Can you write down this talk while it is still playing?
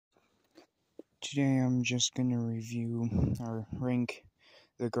Today I'm just gonna review or rank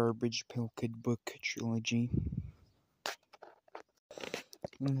the Garbage Pail Kid book trilogy.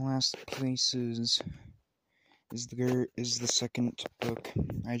 In last places is the second book.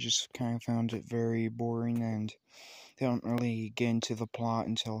 I just kind of found it very boring, and they don't really get into the plot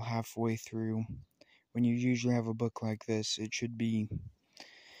until halfway through. When you usually have a book like this, it should be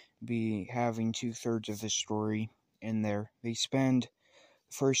having 2/3 of the story in there. They spend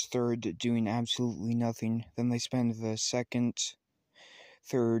first third doing absolutely nothing, then they spend the second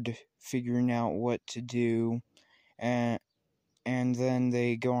third figuring out what to do, and then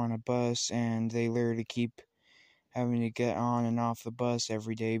they go on a bus and they literally keep having to get on and off the bus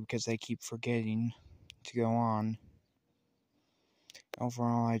every day because they keep forgetting to go on.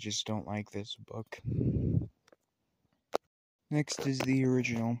 Overall, I just don't like this book. Next is the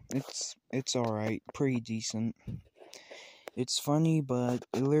original. It's alright, pretty decent. It's funny, but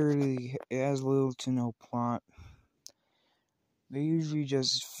it has little to no plot. They usually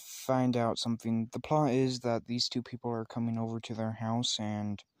just find out something. The plot is that these two people are coming over to their house,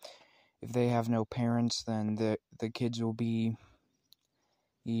 and if they have no parents, then the kids will be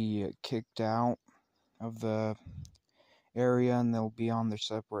kicked out of the area, and they'll be on their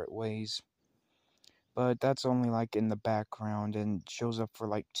separate ways. But that's only like in the background, and shows up for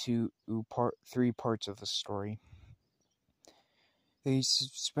like 3 parts of the story. They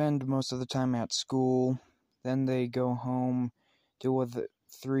spend most of the time at school, then they go home, deal with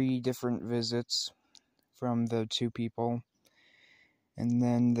 3 different visits from the 2 people, and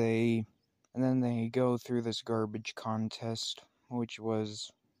then they go through this garbage contest, which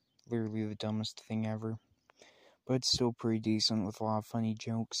was literally the dumbest thing ever, but it's still pretty decent with a lot of funny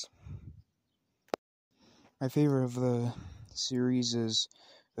jokes. My favorite of the series is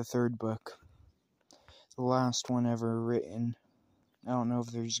the 3rd book, the last one ever written. I don't know if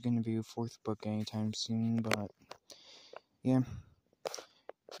there's going to be a 4th book anytime soon, but yeah.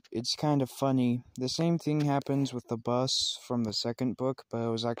 It's kind of funny. The same thing happens with the bus from the 2nd book, but it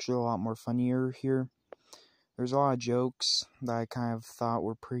was actually a lot more funnier here. There's a lot of jokes that I kind of thought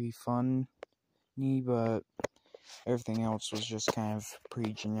were pretty funny, but everything else was just kind of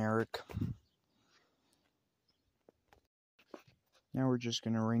pretty generic. Now we're just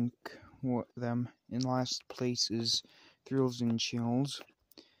going to rank them. In last place is Thrills and Chills.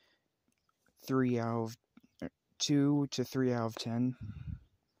 2 to 3 out of 10.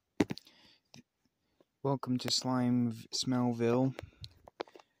 Welcome to Smellville.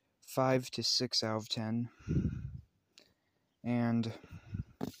 5 to 6 out of 10. And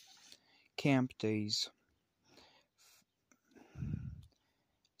Camp Days.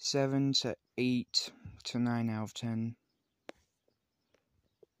 7 to 8 to 9 out of 10.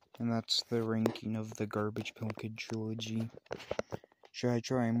 And that's the ranking of the Garbage Pail Kid trilogy. Should I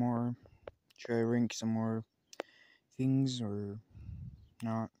try more? Should I rank some more things or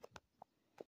not?